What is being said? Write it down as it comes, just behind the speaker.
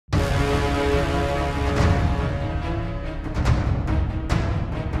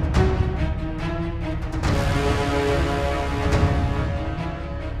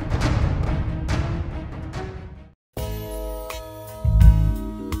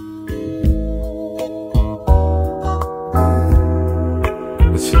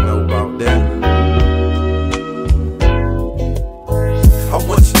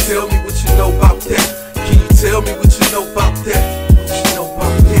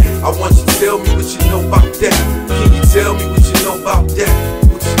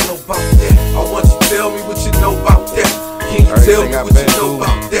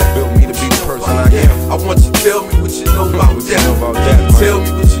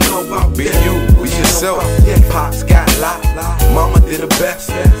myself. Pops got locked, mama did her best,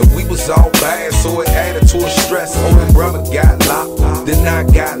 but we was all bad, so it added to a stress. Older brother got locked, then I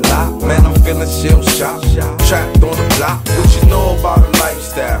got locked. Man, I'm feeling shell shocked, trapped on the block. What you know about a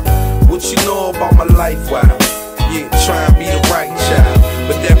lifestyle? What you know about my life? Wow, yeah, try and be the right child,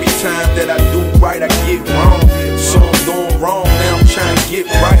 but every time that I do right, I get wrong. So I'm doing wrong, now I'm trying to get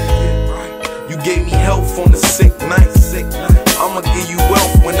right. You gave me health on the sick night. I'ma give you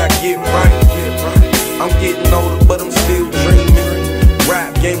wealth when I get right. I'm getting older, but I'm still dreaming.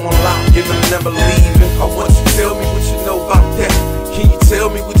 Rap game on lock, and I'm never leaving. I want you to tell me what you know about that. Can you tell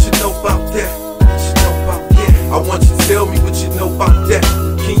me what you know about that? What you know about that? I want you to tell me what you know about that.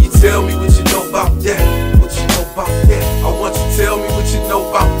 Can you tell me what you know about that? What you know about that? I want you to tell me what you know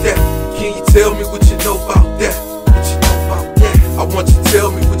about that. Can you tell me what you know about that? What you know about that? I want you to tell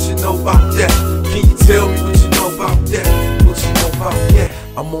me what you know about that. Can you tell me what you know about that? What you know about that?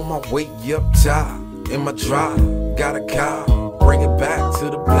 I'm on my way up top, in my drive, got a car, bring it back to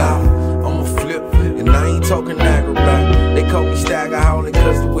the block. I'ma flip, and I ain't talking Niagara. They call me staggerholic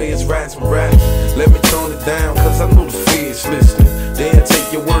cause the way it's rats and rap. Let me tone it down cause I know the feds listening. They'll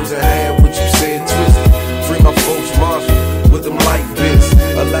take your words and have what you said twisted. Free my folks Marshall with them life bits.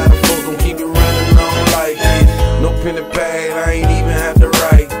 A lot of folks gon' keep it running on like it. No pen and pad, I ain't even have to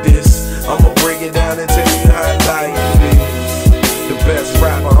write this. I'ma break it down and tell you how life is. The best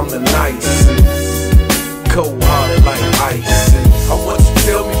rapper, I'm the nicest. Cold-hearted like ISIS. I want you to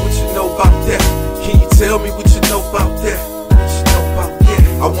tell me what you know about that. Can you tell me what you know about that? What you know about that?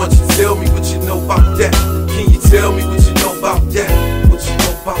 I want you to tell me what you know about that. Can you tell me what you know about that? What you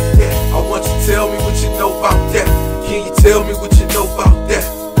know about that? I want you to tell me what you know about that. Can you tell me what you know about that?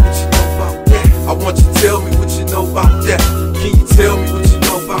 What you know about that? I want you to tell me what you know about that. Can you tell me what you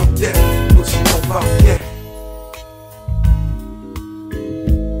know about that? What you know about that?